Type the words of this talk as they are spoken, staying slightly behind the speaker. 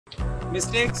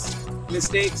Mistakes,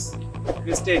 mistakes,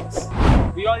 mistakes.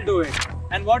 We all do it.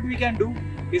 And what we can do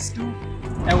is to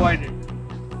avoid it.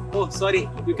 Oh, sorry,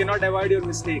 you cannot avoid your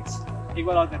mistakes. एक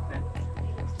बार और करते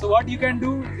हैं. So what you can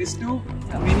do is to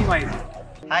minimize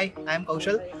it. Hi, I am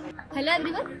Kaushal. Hello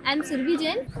everyone, I am Survi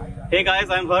Jain. Hey guys,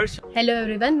 I am Harsh. Hello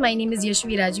everyone, my name is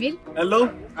Yashvi Rajveer. Hello,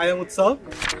 I am Utsav.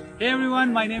 Hey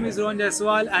everyone, my name is Rohan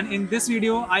Jaiswal, and in this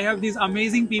video I have these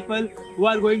amazing people who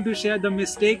are going to share the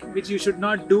mistake which you should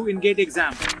not do in GATE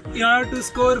exam. In order to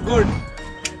score good,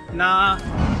 in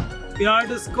order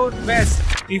to score best.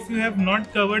 If you have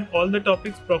not covered all the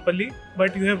topics properly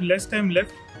but you have less time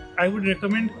left, I would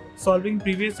recommend solving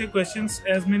previous year questions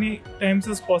as many times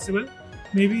as possible.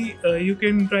 Maybe you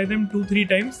can try them 2-3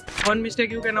 times. One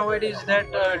mistake you can avoid is that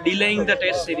delaying the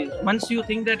test series. Once you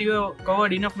think that you have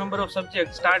covered enough number of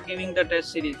subjects, start giving the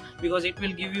test series because it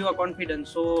will give you a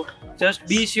confidence. So just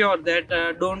be sure that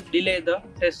don't delay the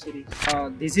test series.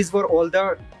 This is for all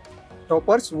the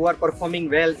toppers who are performing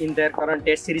well in their current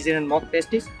test series and mock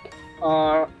tests.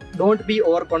 Don't be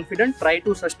overconfident. Try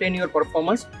to sustain your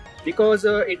performance because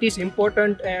it is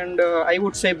important and I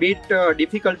would say bit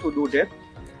difficult to do that.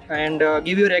 And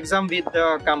give your exam with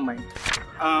calm mind.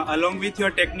 Along with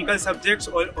your technical subjects,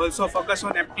 also focus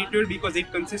on aptitude because it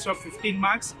consists of 15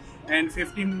 marks and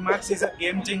 15 marks is a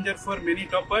game changer for many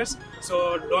toppers.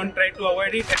 So don't try to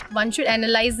avoid it. One should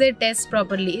analyze their tests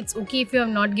properly. It's okay if you have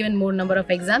not given more number of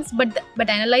exams, but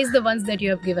analyze the ones that you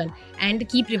have given and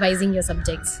keep revising your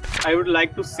subjects. I would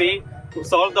like to say to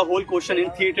solve the whole question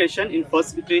in 3 iterations. In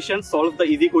first iteration, solve the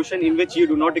easy question in which you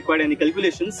do not require any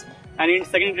calculations. And in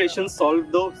second iteration,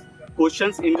 solve those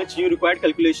questions in which you require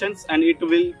calculations and it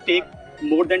will take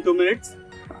more than 2 minutes.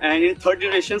 And in third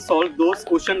iteration, solve those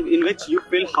questions in which you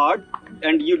feel hard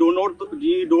and you don't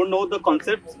know the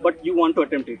concepts but you want to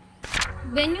attempt it.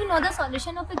 When you know the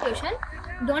solution of a question,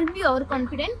 don't be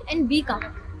overconfident and be calm.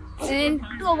 And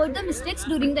to avoid the mistakes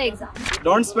during the exam.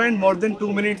 Don't spend more than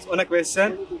 2 minutes on a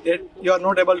question that you are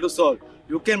not able to solve.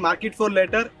 You can mark it for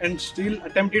later and still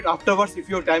attempt it afterwards if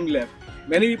you have time left.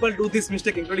 Many people do this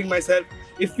mistake, including myself.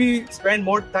 If we spend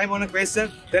more time on a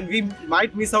question, then we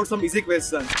might miss out some easy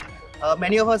questions.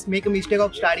 Many of us make a mistake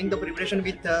of starting the preparation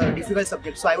with difficult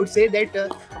subjects. So I would say that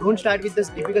don't start with this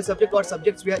difficult subject or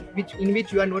subjects in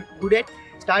which you are not good at.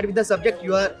 Start with the subject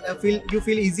you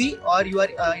feel easy or you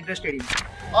are interested in.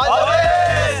 All the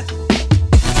best!